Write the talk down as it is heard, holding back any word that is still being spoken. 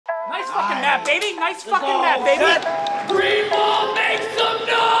Nice fucking map, baby. Nice fucking map, baby. Green ball, make some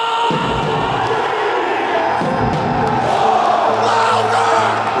noise!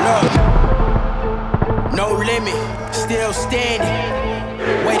 Look, no limit, still standing.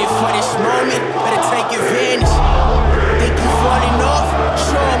 Waiting for this moment, better take advantage. Think you falling off?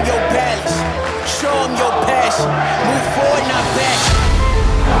 Show them your balance. Show them your passion. Move forward, not back.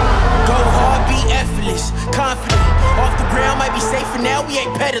 Go hard, be effortless, confident. Off the ground might be safe for now, we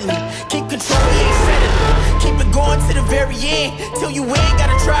ain't pedaling. Keep control, we ain't settling. Keep it going to the very end. Till you win,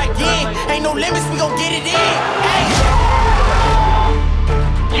 gotta try again. Ain't no limits, we gon' get it in. Ay.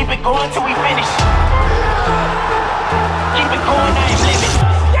 Keep it going till we finish. Keep it going, I ain't limit.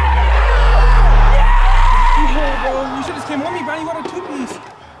 Yeah, bro, you should just came with me, bro. You got a two-piece.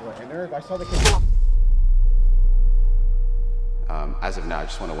 What, Eric? I saw the kid. As of now, I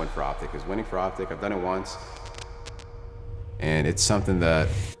just want to win for OpTic, because winning for OpTic, I've done it once, and it's something that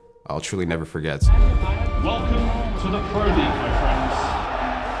I'll truly never forget. Welcome to the Pro League, my friends.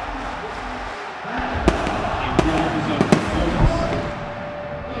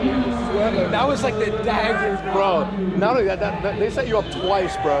 That was like the dagger, bro. Not only that, they set you up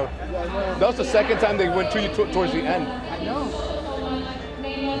twice, bro. That was the second time they went to you towards the end. I know.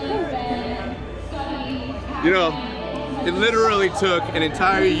 You know, it literally took an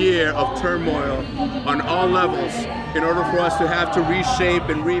entire year of turmoil on all levels in order for us to have to reshape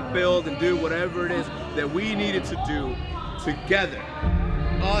and rebuild and do whatever it is that we needed to do together.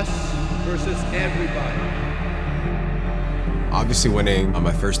 Us versus everybody. Obviously, winning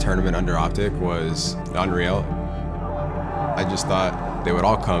my first tournament under OpTic was unreal. I just thought they would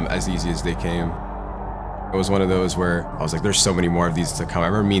all come as easy as they came. It was one of those where I was like, there's so many more of these to come. I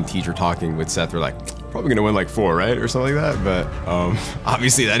remember me and Teach were talking with Seth, we're like, probably gonna win like 4, right? Or something like that, but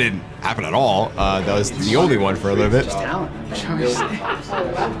obviously that didn't happen at all. That was the only one for a little bit.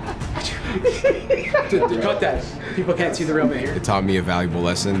 Dude, cut that. People can't see the real me here. It taught me a valuable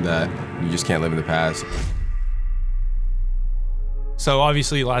lesson that you just can't live in the past. So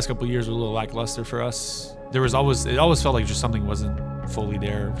obviously the last couple of years were a little lackluster for us. It always felt like just something wasn't fully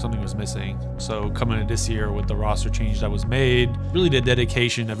there, something was missing. So coming into this year with the roster change that was made, really the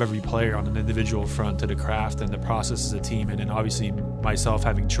dedication of every player on an individual front to the craft and the process as a team, and then obviously myself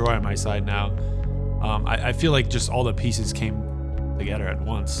having Troy on my side now, I feel like just all the pieces came together at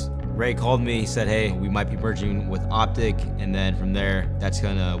once. Ray called me, he said, hey, we might be merging with OpTic, and then from there, that's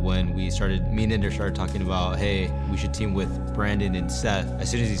kinda when me and Ender started talking about, hey, we should team with Brandon and Seth. As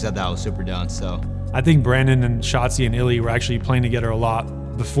soon as he said that, I was super down, so. I think Brandon and Shotzi and Illy were actually playing together a lot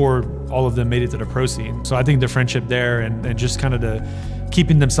before all of them made it to the pro scene. So I think the friendship there and just kind of the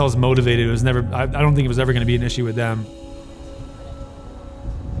keeping themselves motivated was never, I don't think it was ever gonna be an issue with them.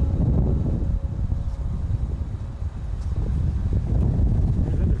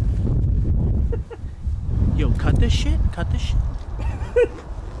 Yo, cut this shit. Cut this shit.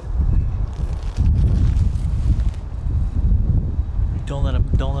 Don't let him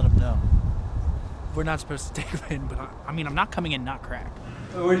know. We're not supposed to take him in, but I mean, I'm not coming in not cracked.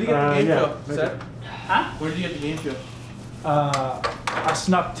 Where did you get the game show, Seth? Huh? Where did you get the game show? I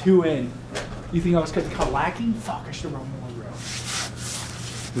snuck 2 in. You think I was caught lacking? Fuck, I should have run more, bro.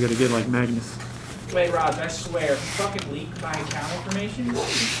 We gotta get like Magnus. Wait, Raj, I swear, if you fucking leaked my account information,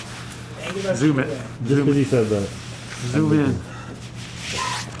 Zoom it. Zoom it. He said that. Zoom in.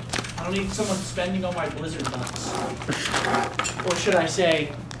 I don't need someone spending all my Blizzard bucks. Or should I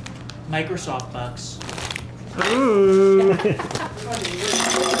say, Microsoft bucks. Ooh.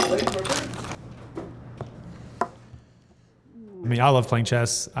 I mean, I love playing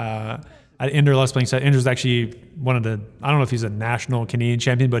chess. Ender loves playing chess. Ender's actually one of the, I don't know if he's a national Canadian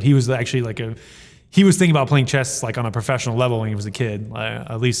champion, but he was actually like he was thinking about playing chess like on a professional level when he was a kid,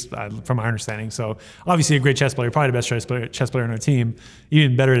 at least from my understanding. So obviously a great chess player, probably the best chess player on our team.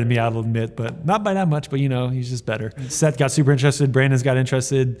 Even better than me, I'll admit, but not by that much, but you know, he's just better. Seth got super interested, Brandon's got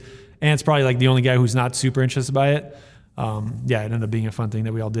interested, and it's probably like the only guy who's not super interested by it. Yeah, it ended up being a fun thing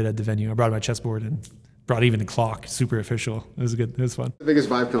that we all did at the venue. I brought my chessboard and brought even the clock, super official. It was good, it was fun. The biggest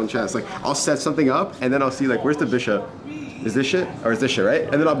vibe kill in chess, like I'll set something up and then I'll see like, where's the bishop? Is this shit or is this shit, right?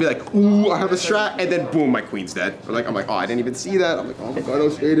 And then I'll be like, ooh, I have a strat, and then boom, my queen's dead. Or like, I'm like, oh, I didn't even see that. I'm like, oh my god, I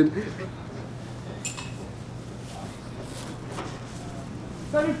was faded.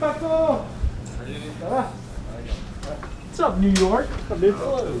 Salut, Paco! What's up, New York?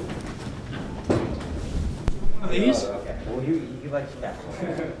 Hello. These? Well, you like that.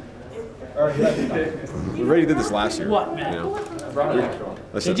 We already did this last year. What, man? You know?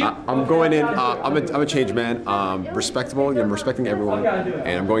 Listen, I'm going in, I'm a change man, respectable, I'm respecting everyone, and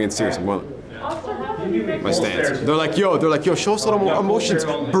I'm going in serious. I'm willing. my stance. They're like, yo, show us a little more emotions,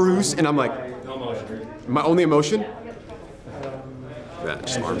 Bruce. And I'm like, my only emotion? Yeah,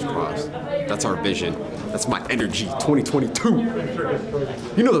 just arms crossed. That's our vision. That's my energy, 2022.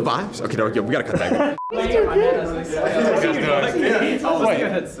 You know the vibes? Okay, no, we gotta cut that.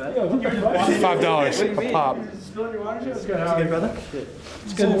 $5 a pop. It's good, brother.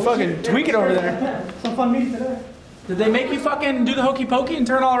 It's good. Fucking tweak it over there. Some fun meeting today. Did they make you fucking do the hokey pokey and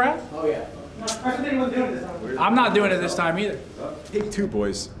turn all around? Oh yeah. I'm not doing it this time either. Take two,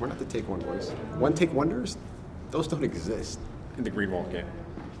 boys. We're not the take one, boys. One take wonders? Those don't exist in the green wall game.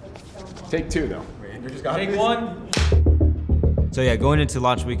 Take two, though. Take one. So yeah, going into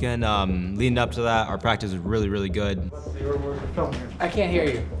launch weekend, leading up to that, our practice was really, really good. We're filming here. I can't hear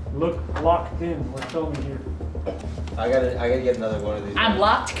you. Look locked in. We're filming here. I gotta get another one of these. I'm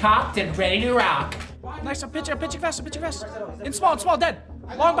locked, cocked, and ready to rock. Nice, I'm pitching fast. In small, dead.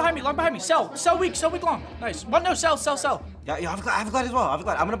 Long behind me. Sell weak long. Nice. One, no, sell. Yeah, I have a glide as well. I'm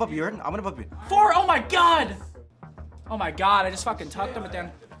gonna bump you. I'm gonna bump you. 4, oh my god, I just fucking tucked him at the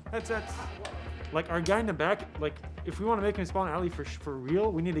end. That's like our guy in the back. Like if we want to make him spawn alley for real,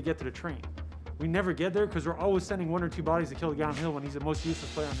 we need to get to the train. We never get there because we're always sending 1 or 2 bodies to kill the guy on the hill when he's the most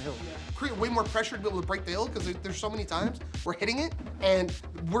useless player on the hill. Create way more pressure to be able to break the hill because there's so many times we're hitting it and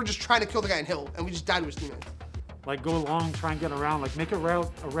we're just trying to kill the guy in hill and we just die to his teammates. Like go along, try and get around, like make a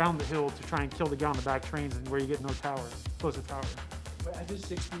route around the hill to try and kill the guy on the back trains and where you get no tower, close to tower. I just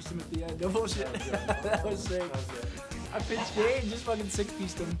 6-pieced him at the end. No bullshit. That was sick. I pitched A and just fucking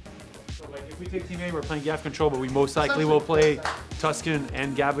 6-pieced him. So like if we take Team A, we're playing Gav Control, but we most likely will play Tuscan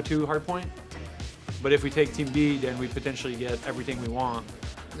and Gabatu hardpoint. But if we take Team B, then we potentially get everything we want.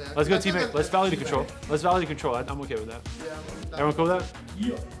 Yeah. Let's go Team A. Let's validate control. Let's validate control. I'm okay with that. Yeah, everyone cool with that?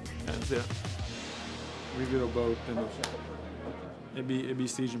 Yeah. That's it. We go both. It'd be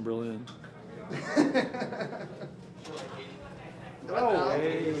Siege and Berlin. Oh,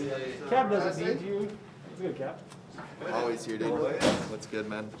 hey. Cap doesn't need you. It's good, Cap. Always here, dude. What's good,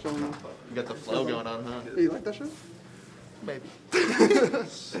 man? You got the flow going on, huh? Hey, you like that shit? Maybe.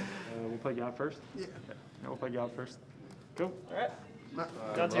 We'll play Gav first? Yeah. Okay. Yeah, we'll play Gav first. Go. All right.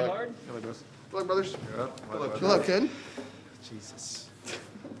 Got too hard? Good luck, bros. Good luck, brothers. Good luck, kid. Jesus.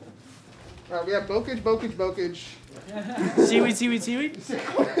 All right, we have Bokage. Seaweed.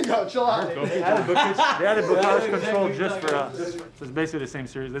 Yo, chill out. They added Bokage control just for us. So it's basically the same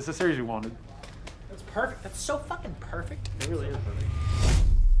series. It's the series we wanted. That's perfect. That's so fucking perfect. It really is perfect.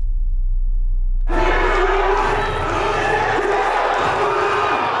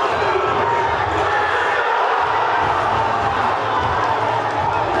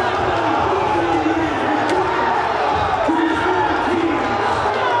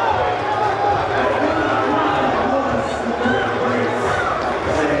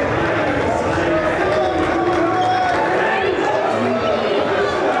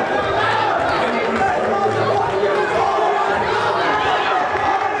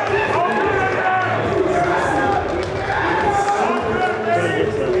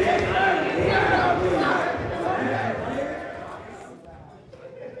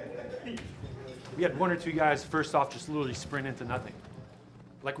 We had 1 or 2 guys first off just literally sprint into nothing.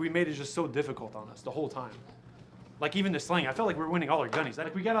 Like we made it just so difficult on us the whole time. Like even the slaying, I felt like we were winning all our gunnies.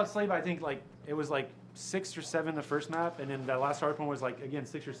 Like we got outslayed by I think like it was like 6 or 7 the first map, and then that last hard one was like again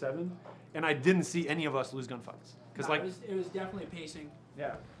 6 or 7, and I didn't see any of us lose gunfights. Cause no, like it was definitely pacing.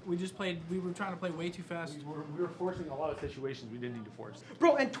 Yeah. We were trying to play way too fast. We were forcing a lot of situations we didn't need to force.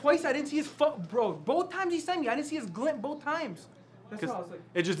 Bro, and twice I didn't see his bro. Both times he sent me, I didn't see his glint both times. Because like,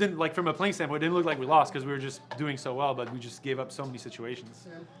 it just didn't, like from a playing standpoint, it didn't look like we lost because we were just doing so well, but we just gave up so many situations.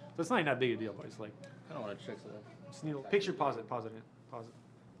 Yeah. So it's not even that big a deal, boys. Like, I don't want to check that. Just need picture, pause it.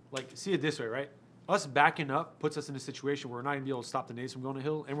 Like, see it this way, right? Us backing up puts us in a situation where we're not gonna be able to stop the nades from going to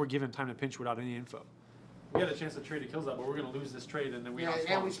hill, and we're given time to pinch without any info. We had a chance to trade the kills up, but we're gonna lose this trade, and then we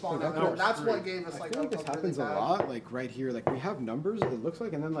spawn out. That's what gave us I feel like this happens a lot, like right here. Like we have numbers, it looks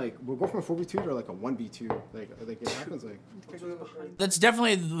like, and then like we'll go from a 4v2 to like a 1v2. Like it happens like. That's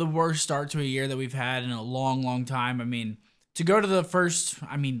definitely the worst start to a year that we've had in a long time. I mean, to go to the first,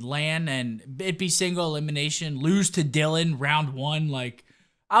 LAN and it be single elimination, lose to Dylan round 1, like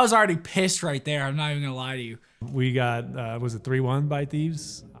I was already pissed right there. I'm not even gonna lie to you. We got was it 3-1 by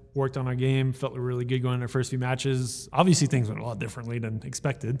Thieves. Worked on our game, felt really good going in our first few matches. Obviously, things went a lot differently than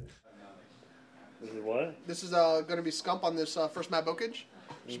expected. What? This is going to be Scump on this first map Bokage.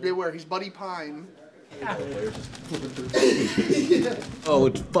 Just be aware, he's Buddy Pine. Oh,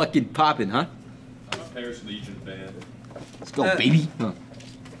 it's fucking popping, huh? Paris Legion band. Let's go, baby.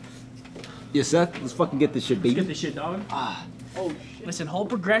 Yeah, Seth, let's fucking get this shit, baby. Let's get this shit, dog. Oh, shit. Listen, hold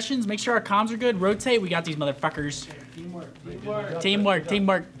progressions. Make sure our comms are good. Rotate. We got these motherfuckers.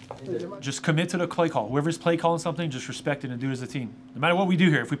 Teamwork. Just commit to the play call. Whoever's play calling something, just respect it and do it as a team. No matter what we do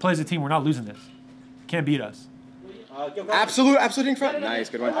here, if we play as a team, we're not losing this. Can't beat us. Absolute in front. Nice,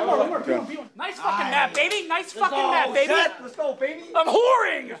 good one. Nice fucking map, baby. Nice fucking map, baby. Let's go, baby. I'm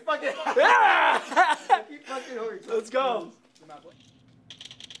whoring. Yeah. Let's go.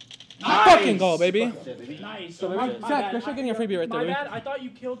 Nice. Fucking go, baby. Nice. So Zach, you're getting a freebie right there. My baby. bad. I thought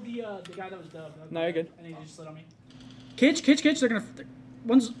you killed the guy that was dubbed. No, you're good. And he just slid on me. Kitch. They're gonna.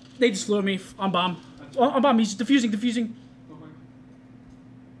 They just flew at me on bomb. On bomb. He's defusing.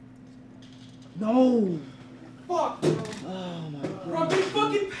 No. Fuck. Oh my god. Bro, they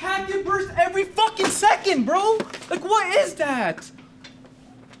fucking packet burst every fucking second, bro. Like, what is that?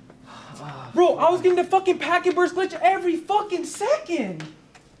 Bro, I was getting the fucking packet burst glitch every fucking second.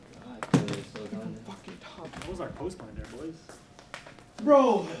 What was our post plan there, boys?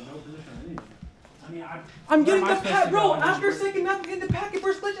 Bro. I'm getting the packet, bro. After a second, I'm getting the packet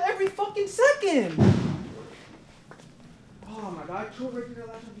burst glitch every fucking second. Oh my god, I killed right through that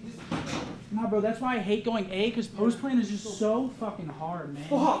last one. Nah, bro, that's why I hate going A, because post plan is just so fucking hard, man.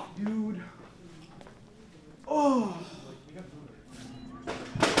 Fuck, dude. Oh.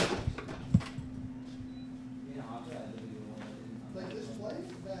 Like this play,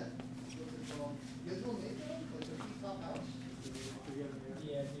 that, what's it called? You guys know Nato? Like the P top house?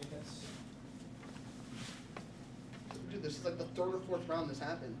 Yeah, dude, that's... Dude, this is like the third or fourth round this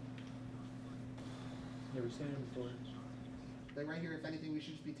happened. Never seen it before. Like right here, if anything, we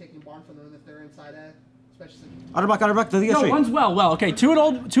should just be taking barn from them if they're inside A. Especially since... Outer back, No, one's well. Okay, two at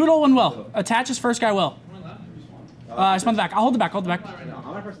old, one well. Attach his first guy well. I spun the back. I'll hold the back.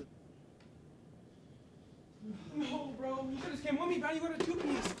 No, bro. You should just came with me, bro. You got a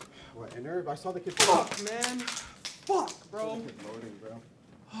two-piece. What, inner? I saw the kid. Fuck, man. Fuck, bro.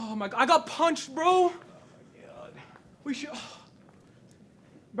 Oh my god. I got punched, bro. Oh my god. We should...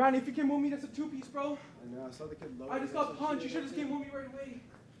 Brian, if you came with me, that's a two-piece, bro. I know, I saw the kid low. I just got punched. You should have just came with me right away.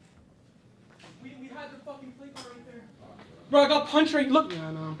 We had the fucking play card right there. Bro, I got punched right. Look. Yeah,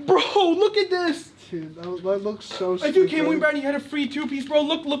 I know. Bro, look at this. Dude, that looks so If you came with me, Brian, you had a free two-piece, bro.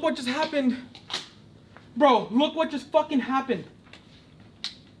 Look what just happened. Bro, look what just fucking happened.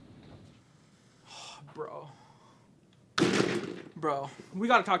 Bro, we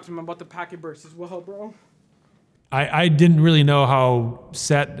gotta talk to him about the packet burst as well, bro. I didn't really know how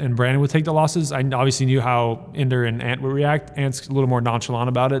Set and Brandon would take the losses. I obviously knew how Ender and Ant would react. Ant's a little more nonchalant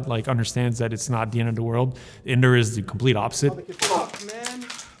about it, like understands that it's not the end of the world. Ender is the complete opposite. Fuck, man.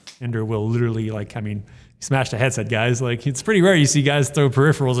 Ender will literally, smash the headset, guys. Like, it's pretty rare you see guys throw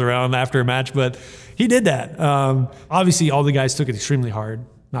peripherals around after a match, but he did that. Obviously, all the guys took it extremely hard.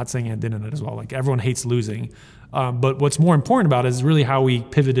 Not saying Ant didn't as well. Like, everyone hates losing. But what's more important about it is really how we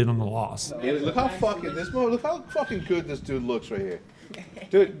pivoted on the loss. Yeah, look how fucking good this dude looks right here.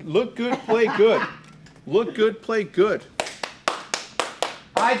 Dude, look good, play good. Look good, play good.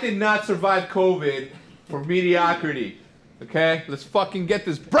 I did not survive COVID for mediocrity. Okay? Let's fucking get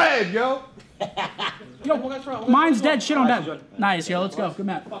this bread, yo. Yo, mine's dead. Shit on dead. Nice, yo. Let's go. Good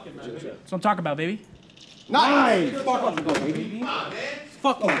map. That's what I'm talking about, baby. Nice! Fuck him, go, baby.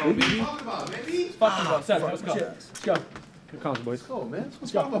 Fuck him, go, baby. Fuck him, go. Seth, let's go. Let's go. Good calls, boys. Let's go, man.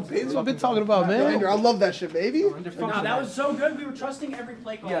 That's what I've been talking about, man. Andrew, I love that shit, baby. Nah, that was so good. We were trusting every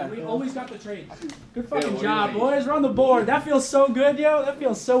play call. Yeah. We always got the trade. Good fucking job, boys. We're on the board. That feels so good, yo. That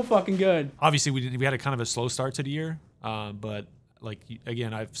feels so fucking good. Obviously, we had a kind of a slow start to the year, but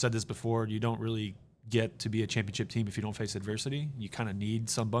again, I've said this before. You don't really get to be a championship team if you don't face adversity. You kind of need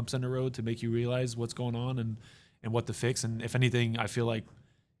some bumps in the road to make you realize what's going on and what to fix. And if anything, I feel like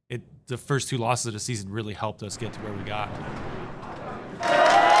the first two losses of the season really helped us get to where we got.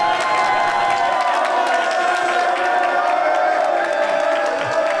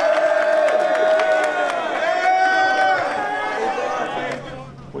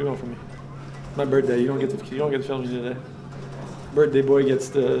 What do you want from me? My birthday. You don't get to film me today. Birthday boy gets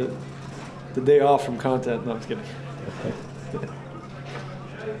the day off from content. No, I'm just kidding.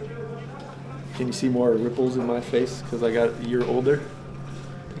 Can you see more ripples in my face because I got a year older?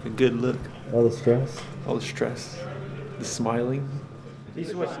 Take a good look. All the stress. All the stress. The smiling. He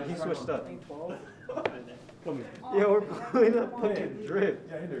switched up. Come here. Yo, we're pulling up fucking drip.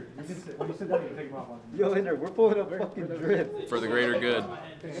 Yeah, Ender. When you sit down, you can take them off. Yo, Ender, we're pulling up fucking drip. For the greater good,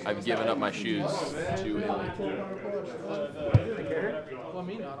 I've given up my shoes to Italy. Well,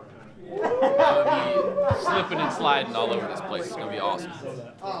 me not. I'm gonna be slipping and sliding all over this place. It's gonna be awesome.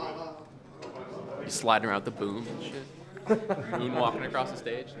 Be sliding around the boom and shit. Moon walking across the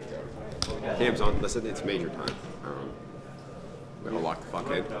stage. Cam's on. Listen, it's major time. I'm gonna lock the fuck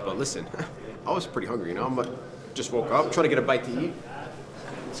in. But listen, I was pretty hungry, you know? Just woke up, trying to get a bite to eat.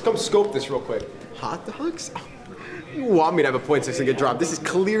 Let's come scope this real quick. Hot dogs? You want me to have a .6 and get dropped? This is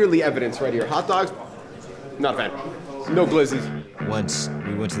clearly evidence right here. Hot dogs? Not a fan. No glizzies. Once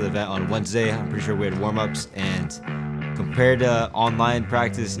we went to the event on Wednesday, I'm pretty sure we had warm-ups, and compared to online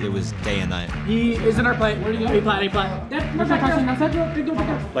practice, it was day and night. He is in our play. Where do you go? A play.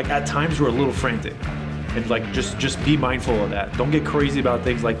 Like at times we're a little frantic, and like just be mindful of that. Don't get crazy about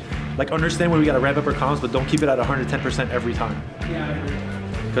things. Like understand when we gotta ramp up our comms, but don't keep it at 110% every time. Yeah, I agree.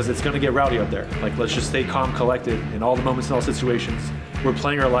 Because it's gonna get rowdy up there. Like let's just stay calm, collected in all the moments and all situations. We're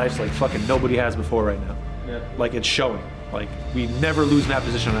playing our lives like fucking nobody has before right now. Yeah. Like it's showing. Like we never lose map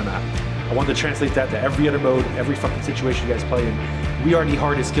position on the map. I want to translate that to every other mode, every fucking situation you guys play in. We are the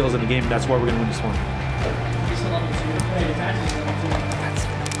hardest skills in the game, and that's why we're gonna win this one. That's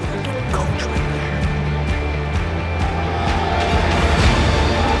coach right there.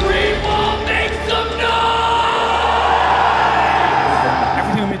 We will make some noise!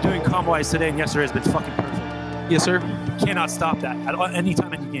 Everything we've been doing combo-wise today and yesterday has been fucking perfect. Yes, sir. Cannot stop that at any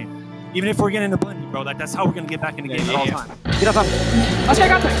time in the game. Even if we're getting into blending, bro, that's how we're gonna get back in the game at all times. Get up. Let's get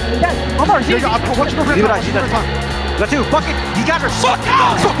out there. Yes. Omar, see. Leave it, got two. Fucking, he got her.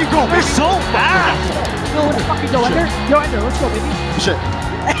 Fucking go, baby. You're so fast. Let's fucking go, Ender. Yo, Ender, let's go, baby. Shit.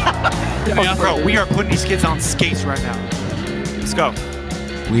 Bro, we are putting these kids on skates right now. Let's go.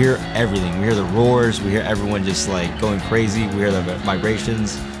 We hear everything. We hear the roars. We hear everyone just like going crazy. We hear the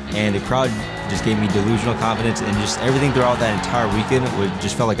vibrations, and the crowd just gave me delusional confidence, and just everything throughout that entire weekend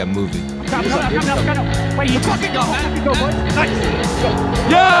just felt like a movie. Come on. Wait, you fucking go. Go, boys. Nice.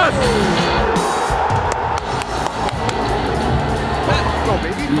 Yes! Go,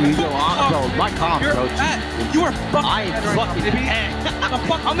 baby. Bro, my comp, bro. You are fucking. I am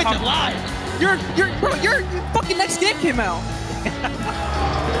fucking I'm in July. You're fucking next game came out.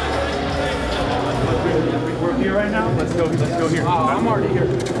 We're here right now. Let's go here. I'm already here.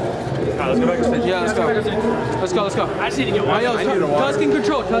 Let's go back to stage. Yeah, let's go. Let's go. I just need to get one. Cuz can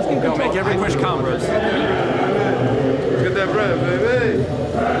control. Make every push count, bros. Let's get that bread, baby.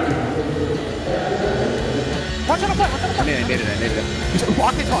 Watch out, watch out. I needed it.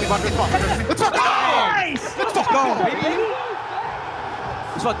 Walk it. Let's fucking go. Nice. Let's fucking go, baby.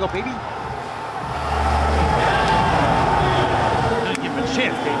 Let's fucking go, baby. Don't give him a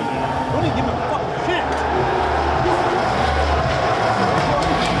chance, baby. Don't even give him a fucking chance.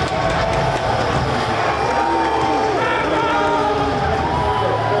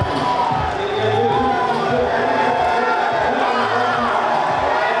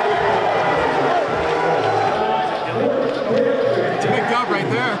 That's a big job right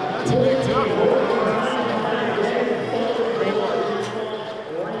there. That's a big job.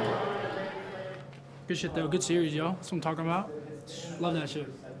 Good shit though. Good series, yo. That's what I'm talking about. Love that shit.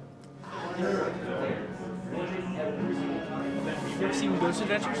 You ever seen Ghost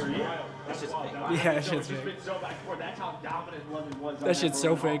Adventures? Yeah, that shit's fake. That shit's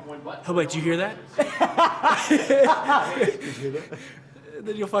so fake. Oh wait, did you hear that?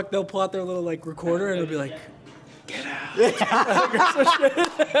 Then they'll pull out their little like recorder and it'll be like, get out.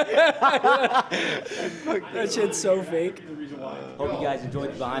 That shit's so fake. Hope you guys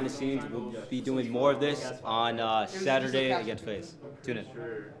enjoyed the behind the scenes. We'll be doing more of this on Saturday against FaZe. Tune in.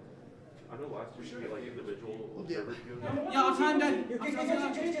 I know last week you like individual observers. Yeah, I'll time that.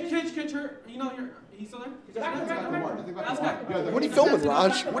 Kinch, you know, he's still there? What are you filming,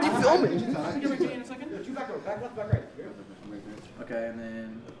 Raj? What are you filming? Okay, and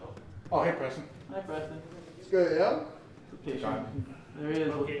then. Oh, hey, Preston. Hi, Preston. It's good, yeah? Location. There he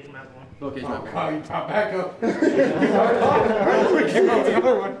is. Location map one. Location map one. Oh, you pop back up. We came up with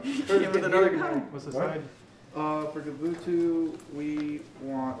another one. Came with another guy. What's the side? For Gabutu, we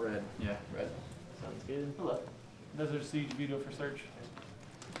want red. Yeah, red. Sounds good. Hello. Those are Siege video for search.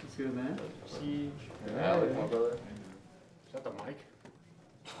 That's good, man. Siege. Yeah, like my brother. Is that the mic?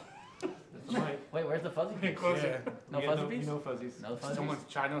 Wait, where's the fuzzy? Closer. Yeah. No fuzzy piece? No fuzzies. No fuzzies? Someone's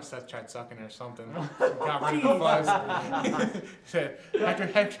tried sucking or something. Got rid of the fuzz. Said,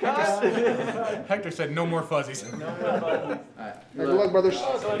 Hector said no more fuzzies. No more fuzzies. Alright. Good luck, brothers.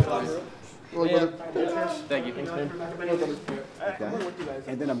 Thank you.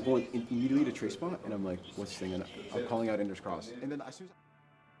 And then I'm going immediately to Trace Spot, and I'm like, what's this thing? And I'm calling out Ender's Cross. And then as soon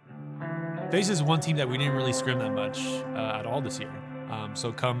as FaZe is one team that we didn't really scrim that much at all this year.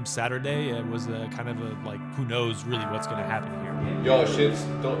 So come Saturday, it was kind of a like, who knows really what's going to happen here. Yo, it's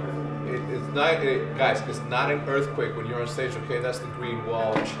not, guys, it's not an earthquake when you're on stage, okay? That's the green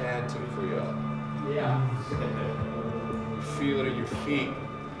wall chanting for y'all. Yeah. You feel it in your feet.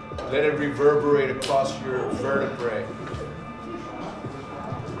 Let it reverberate across your vertebrae.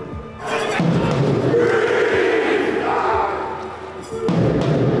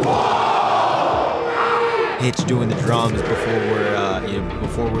 hitch doing the drums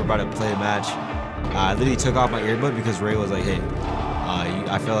before we're about to play a match. I literally took off my earbud because Ray was like, "Hey,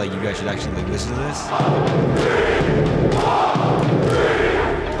 I feel like you guys should actually like listen to this." I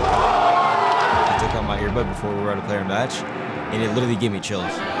took off my earbud before we were about to play our match, and it literally gave me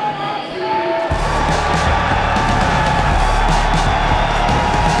chills.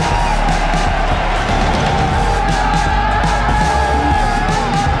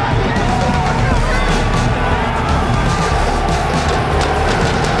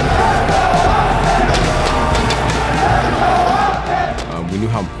 We knew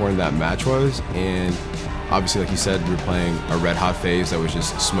how important that match was, and obviously, like you said, we were playing a red-hot phase that was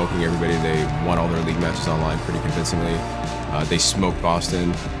just smoking everybody. They won all their league matches online pretty convincingly. They smoked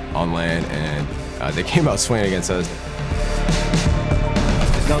Boston on land, and they came out swinging against us.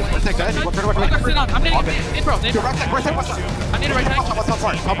 I'm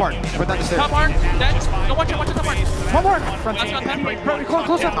Top bar. Put that to stairs. Top bar. Dead. No, watch it. Top bar. Top bar. That's not 10.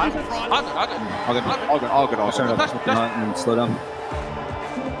 Close up. All good. I'll turn it up and slow down.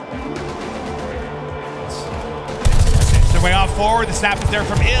 Their way off forward. The snap is there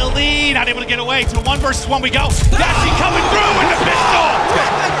from Illy. Not able to get away. To the 1 versus 1 we go. Dashie coming through with the pistol.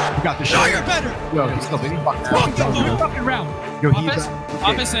 You got this shot. You're better. Yo, he's still beating. Fucking round. Yo,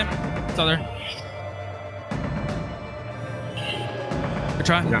 Office him. It's all there. Good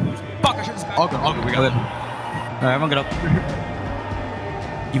try. Yeah. Fuck, I should have. All good. We got it. Alright, everyone get up.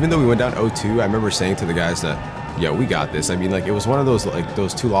 Even though we went down 0-2, I remember saying to the guys that, "Yo, we got this." I mean, like, it was one of those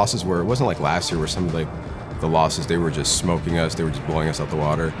those 2 losses where it wasn't like last year where some of the losses, they were just smoking us, they were just blowing us out the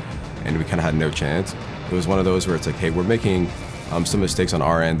water, and we kind of had no chance. It was one of those where it's like, hey, we're making some mistakes on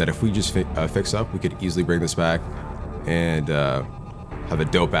our end that if we just fix up, we could easily bring this back and have a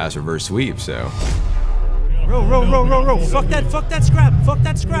dope ass reverse sweep. So. Row. Fuck that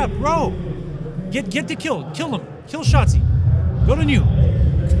scrap. Row. Get the kill. Kill him. Kill Shotzi. Go to new.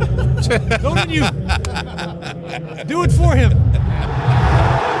 Go to new. Do it for him.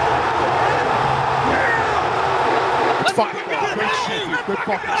 Let's fucking go. Good shit, dude. Good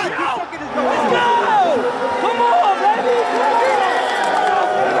fucking shit. Let's go! Come on, baby!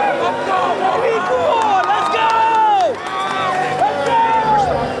 Let's go, baby! Come on, let's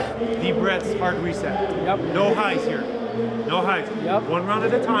go! Deep breaths, hard reset. Yep. No highs here. No highs. Yep. 1 round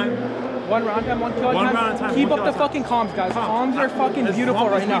at a time. One round at one kill at a One time. round at a time. Keep one up kill the at a fucking comms, guys. Comms are fucking As beautiful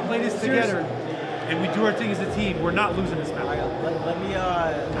long as right now. we play this together and we do our thing as a team, we're not losing this match. Let me,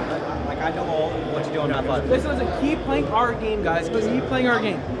 I know what to do on that part. Listen, keep playing our game, guys. Keep playing our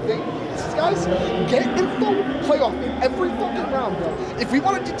game. Guys, get info playoff in every fucking round, bro. If we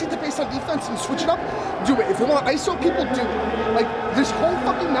want to dictate the base on defense and switch it up, do it. If we want to ISO people, do it. Like, this whole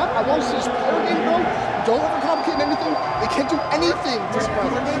fucking map, I want us to just play our game, bro. Don't overcomplicate anything. They can't do anything to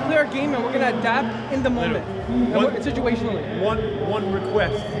surprise We're us. going to play our game and we're going to adapt in the moment. Situationally. One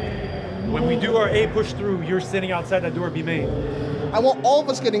request. When we do our A push through, you're sitting outside that door, be main. I want all of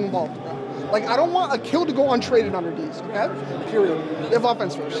us getting involved, bro. Like, I don't want a kill to go untraded under D's, okay? Period. They have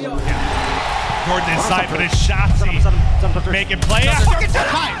offense first. Jordan inside, but it's Shotzi making play. Yes!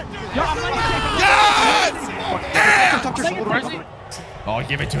 Oh,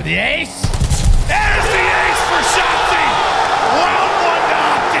 give it to the ace. There's the ace for Shotzi. Round 1 to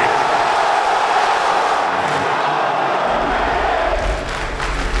OpTic.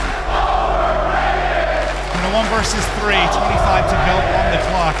 In a 1 versus 3, 25 to go on the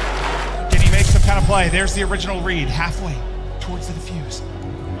clock. Can he make some kind of play? There's the original read, halfway towards the defuse.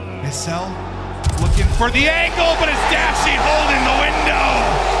 Missel looking for the angle, but it's Dashie holding the window.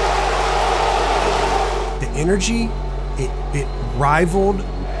 The energy, it rivaled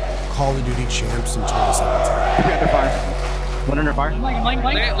Call of Duty champs in 2017. Under fire. One under fire.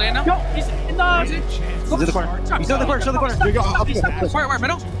 Land now. Yo, he's in the... He's in the corner. He's in the corner. Show the corner. Here you go. Where?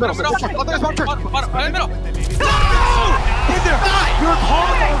 Middle? Middle. Middle. In there. Your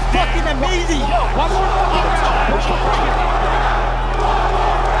call was fucking amazing. One more.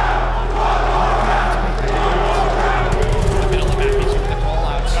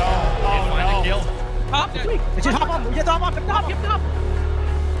 It's just hop up. Get the hop up.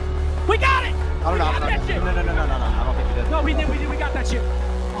 We got it. I don't know. No. I don't think we did. No, we did. We got that shit.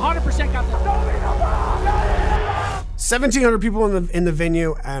 100% got that. 1,700 people in the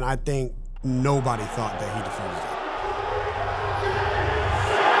venue, and I think nobody thought that he defended it.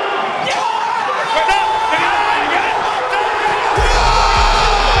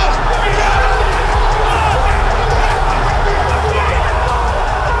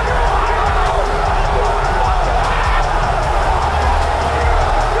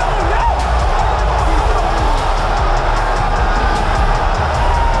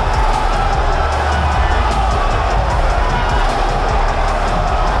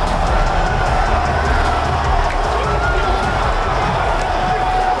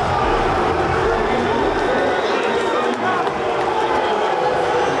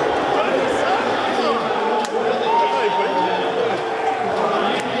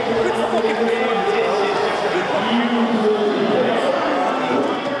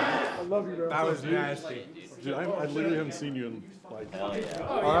 seen you in like,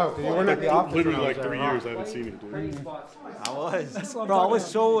 Oh, you weren't at the office literally when I was like there, 3 huh? years I haven't seen you, dude. I was. Bro, I was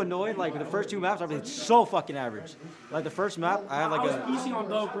so annoyed. Like, the first 2 maps, I was so fucking average. Like, the first map, I had like I was piecing on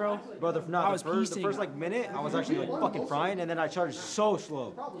low, bro. Bro, the first like minute, I was actually like fucking frying, and then I charged so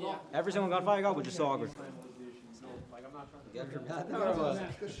slow. Every single gunfight I got was just so awkward.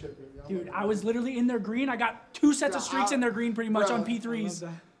 Dude, I was literally in their green. I got 2 sets of streaks in their green pretty much on P3s.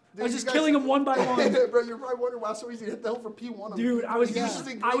 I was just killing them one by one. Bro, you're probably wondering why it's so easy to hit the hill for P1. Dude, I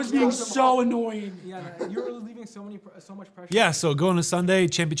was being so annoying. Yeah, you were leaving so much pressure. Yeah, so going to Sunday,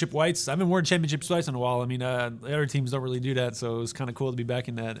 championship whites. I haven't worn championship whites in a while. I mean, the other teams don't really do that, so it was kind of cool to be back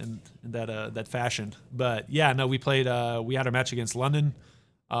in that fashion. But yeah, no, we played. We had our match against London.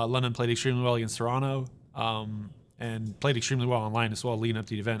 London played extremely well against Toronto, and played extremely well online as well, leading up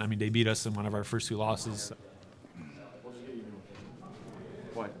to the event. I mean, they beat us in one of our first 2 losses.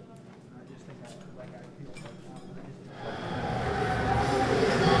 What?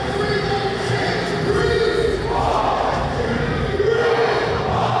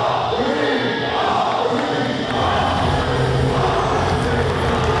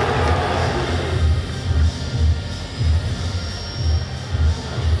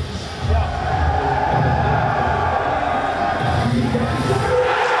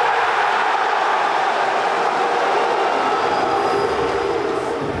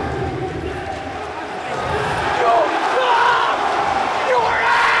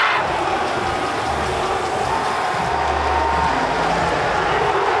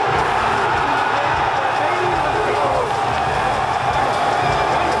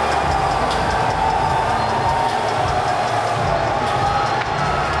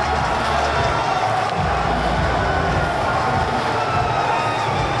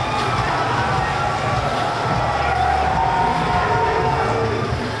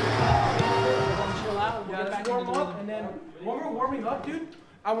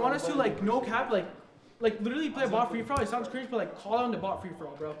 I want us to like no cap like literally play a bot free for all. It sounds cringe, but like call on the bot free for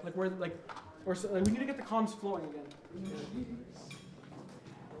all, bro. Like we're like, or so, like we need to get the comms flowing again.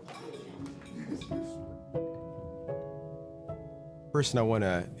 Person I want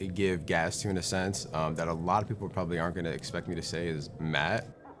to give gas to in a sense that a lot of people probably aren't going to expect me to say is Matt.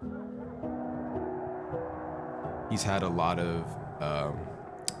 He's had a lot of,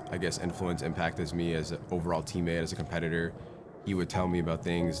 I guess, influence, impact as me as an overall teammate, as a competitor. He would tell me about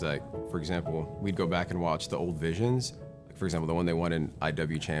things like, for example, we'd go back and watch the old visions. Like, for example, the one they won in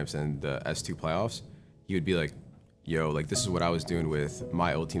IW Champs and the S2 playoffs. He would be like, yo, like this is what I was doing with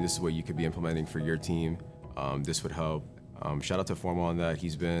my old team. This is what you could be implementing for your team. This would help. Shout out to Formal on that.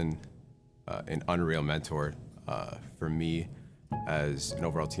 He's been an unreal mentor for me as an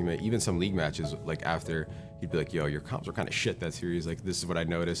overall teammate. Even some league matches, like after, he'd be like, yo, your comps were kind of shit that series. Like, this is what I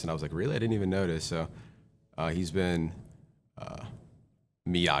noticed. And I was like, really? I didn't even notice. So he's been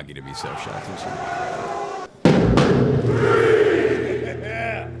Miyagi to me, so shout out to him.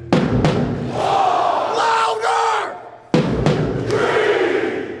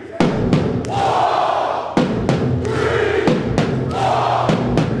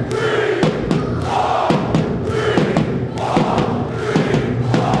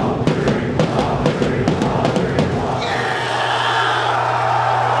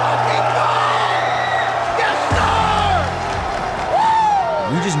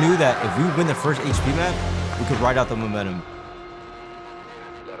 That if we win the first HP map, we could ride out the momentum.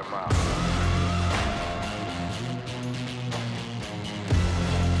 Let him out.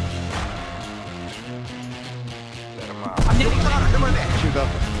 Let him out. I'm nading about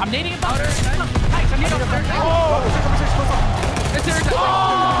I'm nading about her. Nice, I'm nading about her.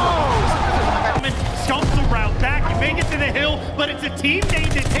 Stomps the route back, you make it to the hill, but it's a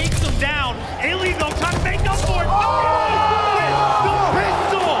teammate that takes them down. Illy though trying to make up for it. The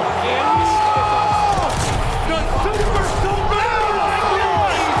pistol!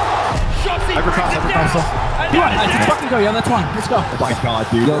 Let's fucking go, yo. That's one. Let's go. Oh my god,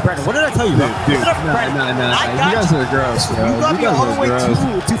 dude. Yo, Brandon, what did I tell you, bro? Dude, no. You guys are gross, bro. You got me all the way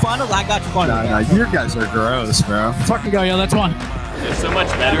to finals. I got you finals. No, you guys are gross, bro. Let's fucking go, yo. That's one. It's so much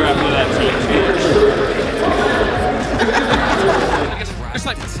better after that team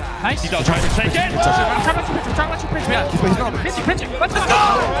Nice. He does try to take it. I'm trying to pitch. Yeah. Pitch it. Let's go.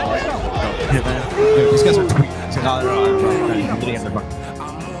 Yeah, man. Dude, these guys are tweaking.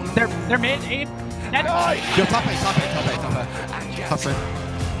 They're mid, Abe. Yo, top A.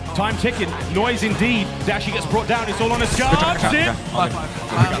 Time ticking. Noise indeed. Dashi gets brought down. It's all on a scarf. Do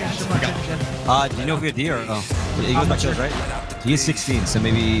you know if we have D or oh? He goes by chairs, right? He is 16, so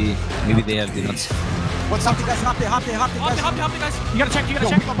maybe they have the nuts. What's up, guys? Hop there, guys. Hop there, guys. You gotta check.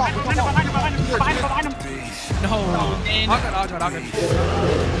 Behind him. No. All good.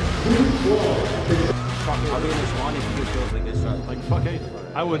 I'll be in this one if you get kills like this. Like fuck it.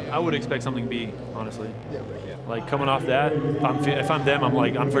 I would expect something B, honestly. Like coming off that, if I'm them,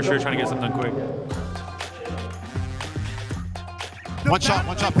 I'm for sure trying to get something done quick. One shot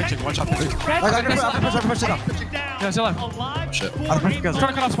pitching. I can push it up. Yeah, still left. Shit. Trying to cut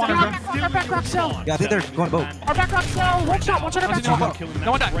off spawners, bro. Our back rock cell. Yeah, I think they're going boat. Our back rock cell. One shot our back cell.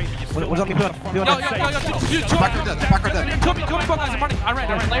 No one died. What's up? Yo, back are dead. Kill me, both guys. I'm running. I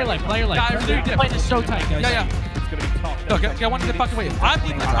ran. Player life. Yeah, This play is so tight, guys. Yeah. Okay, I want to get fucking wave. I'm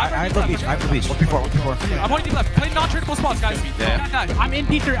deep left. I have the beach. What's before? I'm going deep left. Play non-tradable spots, guys. Yeah. I'm in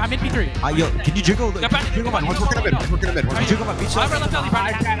P3. Yo, can you jiggle? Jiggle mine. One's working a bit. Jiggle my beach. I ran left alley,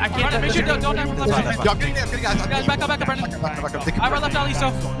 Brandon. I can't. Make sure don't die from left alley. Yo, I'm getting there, Guys, back up, Brandon. I ran left alley, so.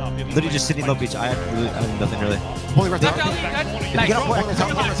 Literally just sitting low beach. I have nothing really. Holy right Left alley, dead. Get up, boy.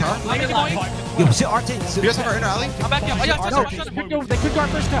 Yo, sit Arte. You guys have our inner alley? I'm back, yeah. Oh, yeah, They could go our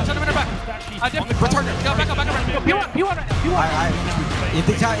first cut. Send him in the back. I did. Back up, You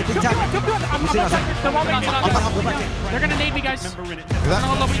think time. I'm they're gonna nade me, guys. Nice.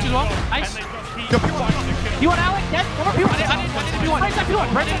 You want Alec? Dead? I need P1.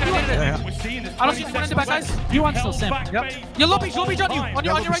 I don't see one in the back, guys. P1 still sim. Yep. You're low beach on you. On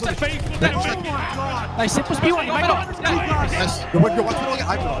your right side. Nice. Sim was P1. You might go. Nice. Yo, watch me get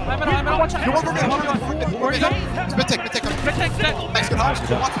I'm watch out. Yo, where are you going? Mid-tech. Nice, good house.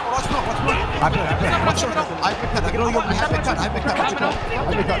 Watch me. I get all your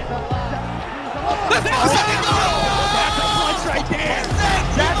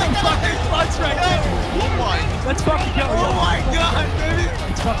Let's fucking go. Oh my god, baby.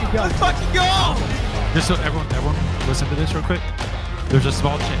 Let's fucking go. Just so everyone listen to this real quick. There's a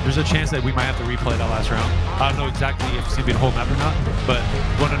small there's a chance that we might have to replay that last round. I don't know exactly if it's gonna be the whole map or not, but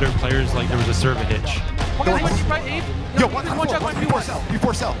one of their players, like, there was a server hitch. Yo, before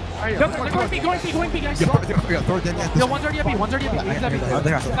cell. Going B, guys. Yo, one's already at B.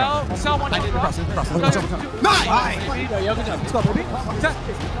 Cell one. Nice. Let's go, baby.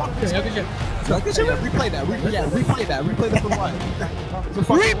 Replay that. Replay that for what?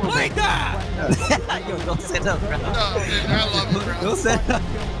 Replay that! Yo, don't set up, bro. I love it, bro. Don't set up.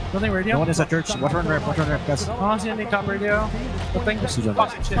 Nothing radio. No one is at church. Watch run rep, guys. I don't see any top radio. Nothing. Let's go.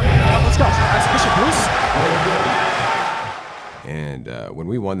 Let's go. That's Bishop Bruce. And when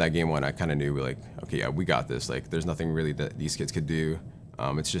we won that game one, I kind of knew, like, okay, yeah, we got this. Like, there's nothing really that these kids could do.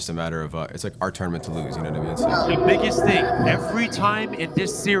 It's just a matter of, it's like our tournament to lose, you know what I mean? So, the biggest thing, every time in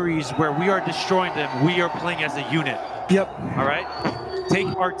this series where we are destroying them, we are playing as a unit. Yep. All right? Take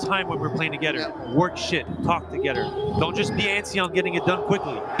our time when we're playing together. Work shit. Talk together. Don't just be antsy on getting it done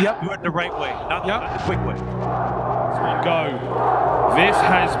quickly. Yep. Do it the right way, not the quick way. Go. This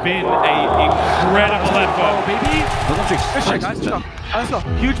has been an incredible effort. Baby. Let's go.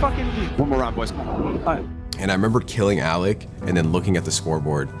 Huge fucking lead. One more round, boys. and I remember killing Alec and then looking at the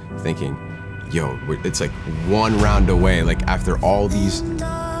scoreboard thinking, yo, it's like one round away. Like after all these,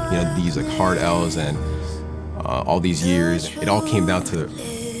 these like hard L's and all these years, it all came down to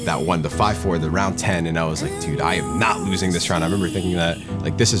that one, the 5-4, the round 10, and I was like, dude, I am not losing this round. I remember thinking that,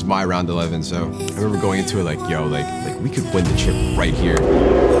 like, this is my round 11. So I remember going into it like, yo, like we could win the chip right here.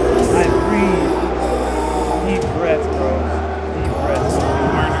 I breathe. Deep breaths, bro. Deep breaths.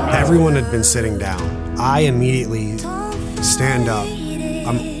 Everyone had been sitting down. I immediately stand up.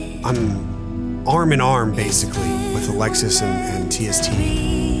 I'm arm in arm, basically, with Alexis and TST,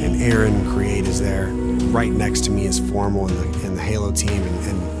 and Aaron Create is there. Right next to me is Formal and the Halo team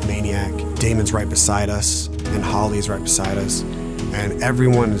and Maniac. Damon's right beside us, and Holly's right beside us. And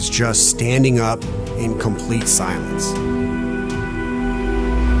everyone is just standing up in complete silence.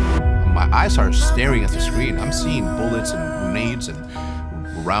 My eyes are staring at the screen. I'm seeing bullets and grenades and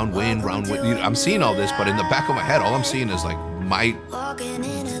round win. I'm seeing all this, but in the back of my head, all I'm seeing is like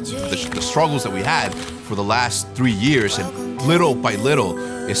the struggles that we had for the last 3 years, and little by little,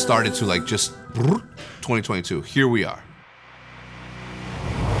 it started to like just 2022. Here we are.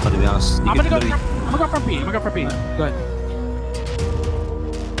 To be honest, I'm gonna go from B. Go ahead.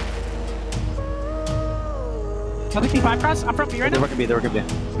 Another P5 cross. I'm from B right now. They work B.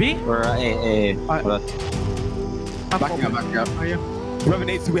 B? Or A. Backing up. How are you? Do we have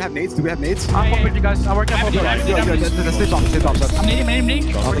nades? Do we have nades? I'm working with you guys. I'm working on both. I'm needing. I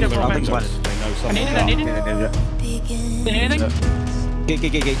need it. Get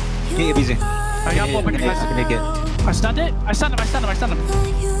busy. I got full picture, guys. I stunned it. I stunned him.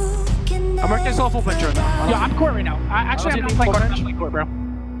 I'm working solo full picture right now. Yeah, I'm court right now. I'm not playing court, bro.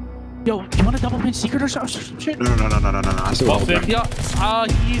 Yo, you want a double pin secret or some shit? No. I still Well, yeah,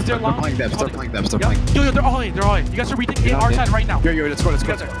 he's their long. Start playing them. Start playing them. Yo, they're all in. They're all in. You guys are rethinking our side right now. Yo, let's go.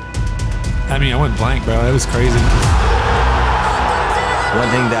 I mean, I went blank, bro. It was crazy. One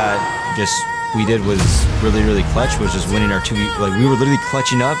thing that just we did was really clutch was just winning our 2v. Like we were literally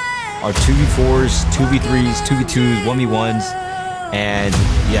clutching up our 2v4s, 2v3s, 2v2s, 1v1s, and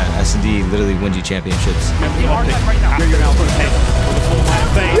yeah, S&D literally wins you championships. The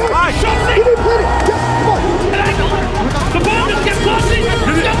ball just gets glossy.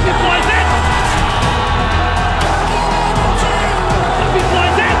 Duffy flies in. Duffy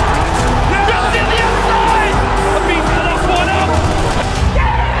flies in. Duffy on the outside. A beat for the last one up.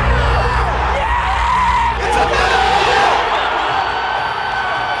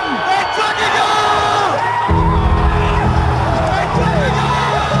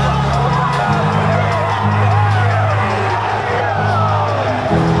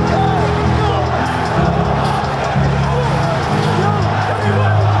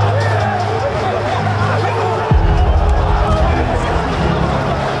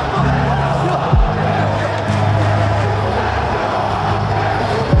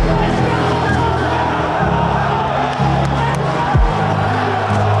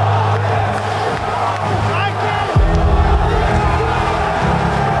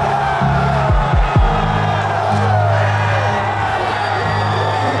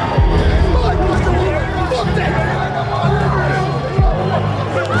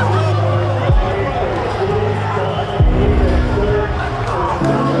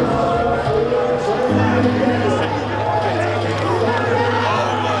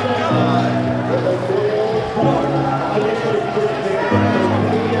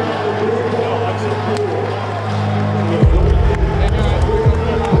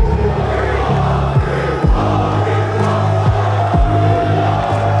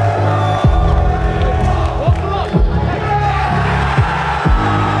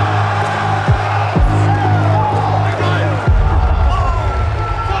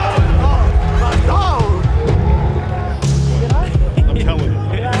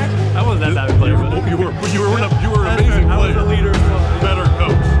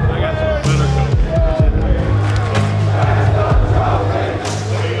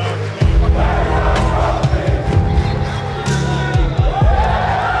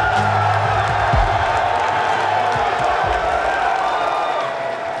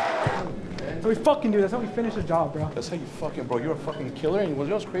 Fucking dude, that's how we finish a job, bro. That's how you fucking, bro. You're a fucking killer, and you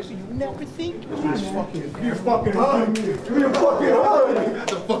know what's crazy? You never think. You're fucking high. You're fucking high.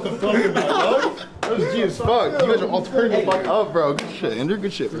 That's a fucking talking about, dog. That was G as fuck. You guys are all turning the fuck up, bro. Good shit, Andrew.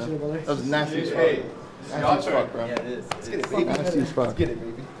 Good shit, bro. That was nasty as fuck. Nasty as fuck, bro. Yeah, it is. Let's get it, baby. Nasty as fuck. Let's get it,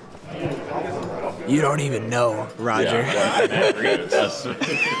 baby. You don't even know, Roger. Huh?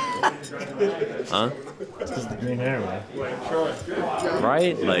 It's just the green hair, man.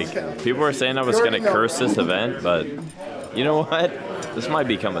 Right? Like, people were saying I was going to curse this event, but you know what? This might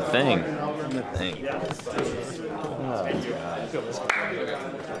become a thing.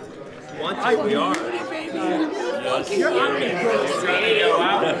 Once we are. You're trying to go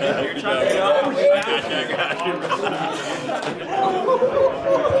out. You're trying to go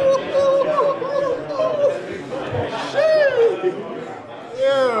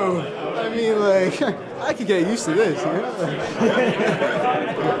Yo, I mean, like, I could get used to this, you know?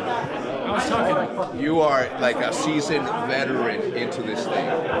 I was talking. You are like a seasoned veteran into this thing.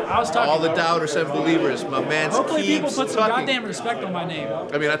 I was talking. All the doubters and believers, my man Hopefully people keeps put some talking. goddamn respect on my name.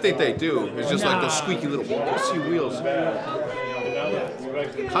 I mean, I think they do. It's just like those squeaky little pussy wheels.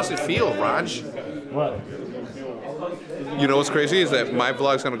 How's it feel, Raj? What? You know what's crazy is that my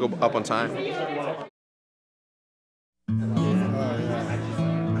vlog's gonna go up on time.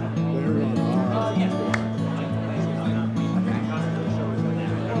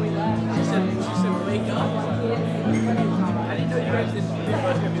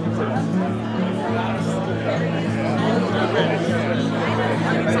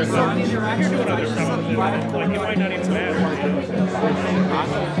 Like, it might not even matter.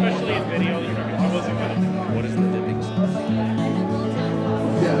 Especially in video, I wasn't gonna. What is the dipping?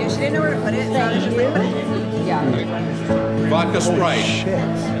 Yeah, she didn't know where to put it, so I was just like, put it. Yeah. Vodka Sprite.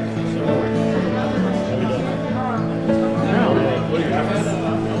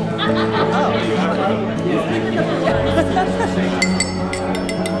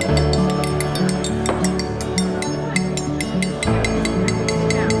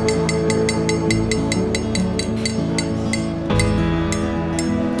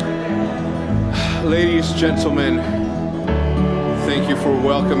 Ladies, gentlemen, thank you for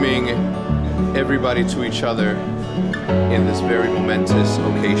welcoming everybody to each other in this very momentous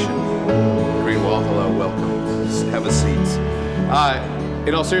occasion. Green Wall, hello, welcome. Have a seat.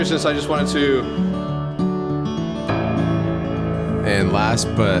 In all seriousness, I just wanted to. And last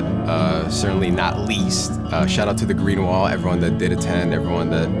but certainly not least, shout out to the Green Wall, everyone that did attend, everyone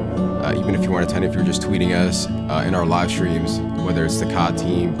that, even if you weren't attending, if you were just tweeting us in our live streams, whether it's the COD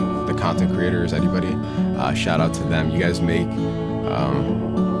team, the content creators, anybody, shout out to them. You guys make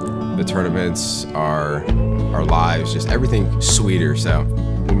the tournaments, our lives, just everything sweeter. So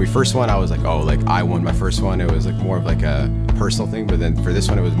when we first won, I was like, oh, like I won my first one. It was like more of like a personal thing, but then for this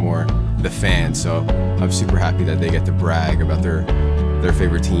one, it was more the fans. So I'm super happy that they get to brag about their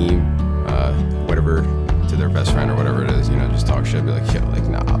favorite team, whatever, to their best friend or whatever it is, you know, just talk shit, be like, yo, like,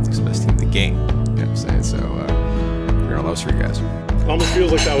 nah, OpTic's the best team in the game. You know what I'm saying? So you're gonna love for you guys. Almost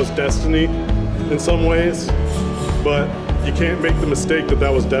feels like that was destiny in some ways, but you can't make the mistake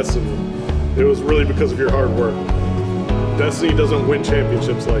that was destiny. It was really because of your hard work. Destiny doesn't win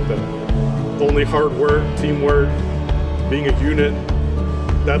championships like that. Only hard work, teamwork, being a unit,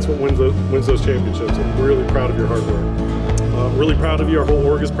 that's what wins those championships. I'm really proud of your hard work. I'm really proud of you. Our whole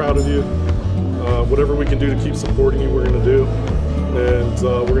org is proud of you. Whatever we can do to keep supporting you, we're going to do. And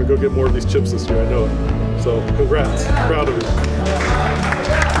we're going to go get more of these chips this year, I know it. So congrats. Proud of you.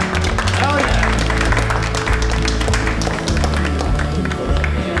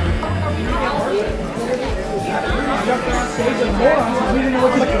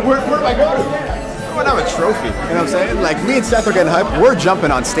 Where do I go to? I don't have a trophy. You know what I'm saying? Like, me and Seth are getting hyped. We're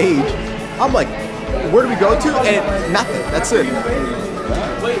jumping on stage. I'm like, where do we go to? And nothing. That's it.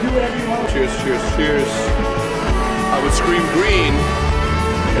 Cheers, cheers, cheers. I would scream green,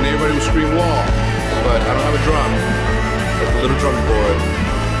 and everybody would scream wall. But I don't have a drum. Like a little drum board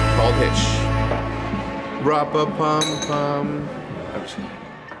called Hitch. Rap-a-pum-pum.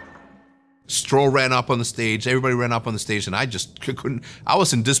 Stroll ran up on the stage, everybody ran up on the stage, and I just couldn't, I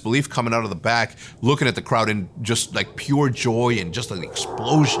was in disbelief coming out of the back, looking at the crowd in just like pure joy and just an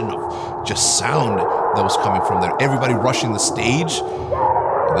explosion of just sound that was coming from there. Everybody rushing the stage,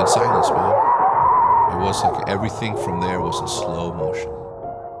 and then silence, man. It was like everything from there was in slow motion.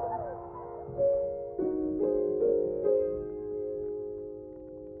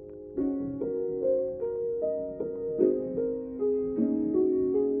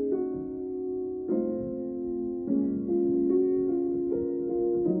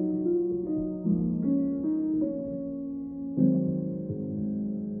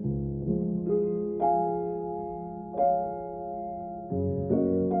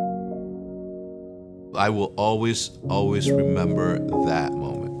 I will always remember that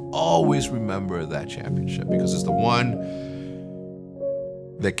moment. Always remember that championship because it's the one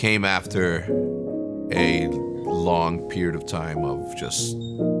that came after a long period of time of just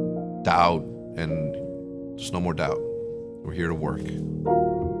doubt, and there's no more doubt. We're here to work.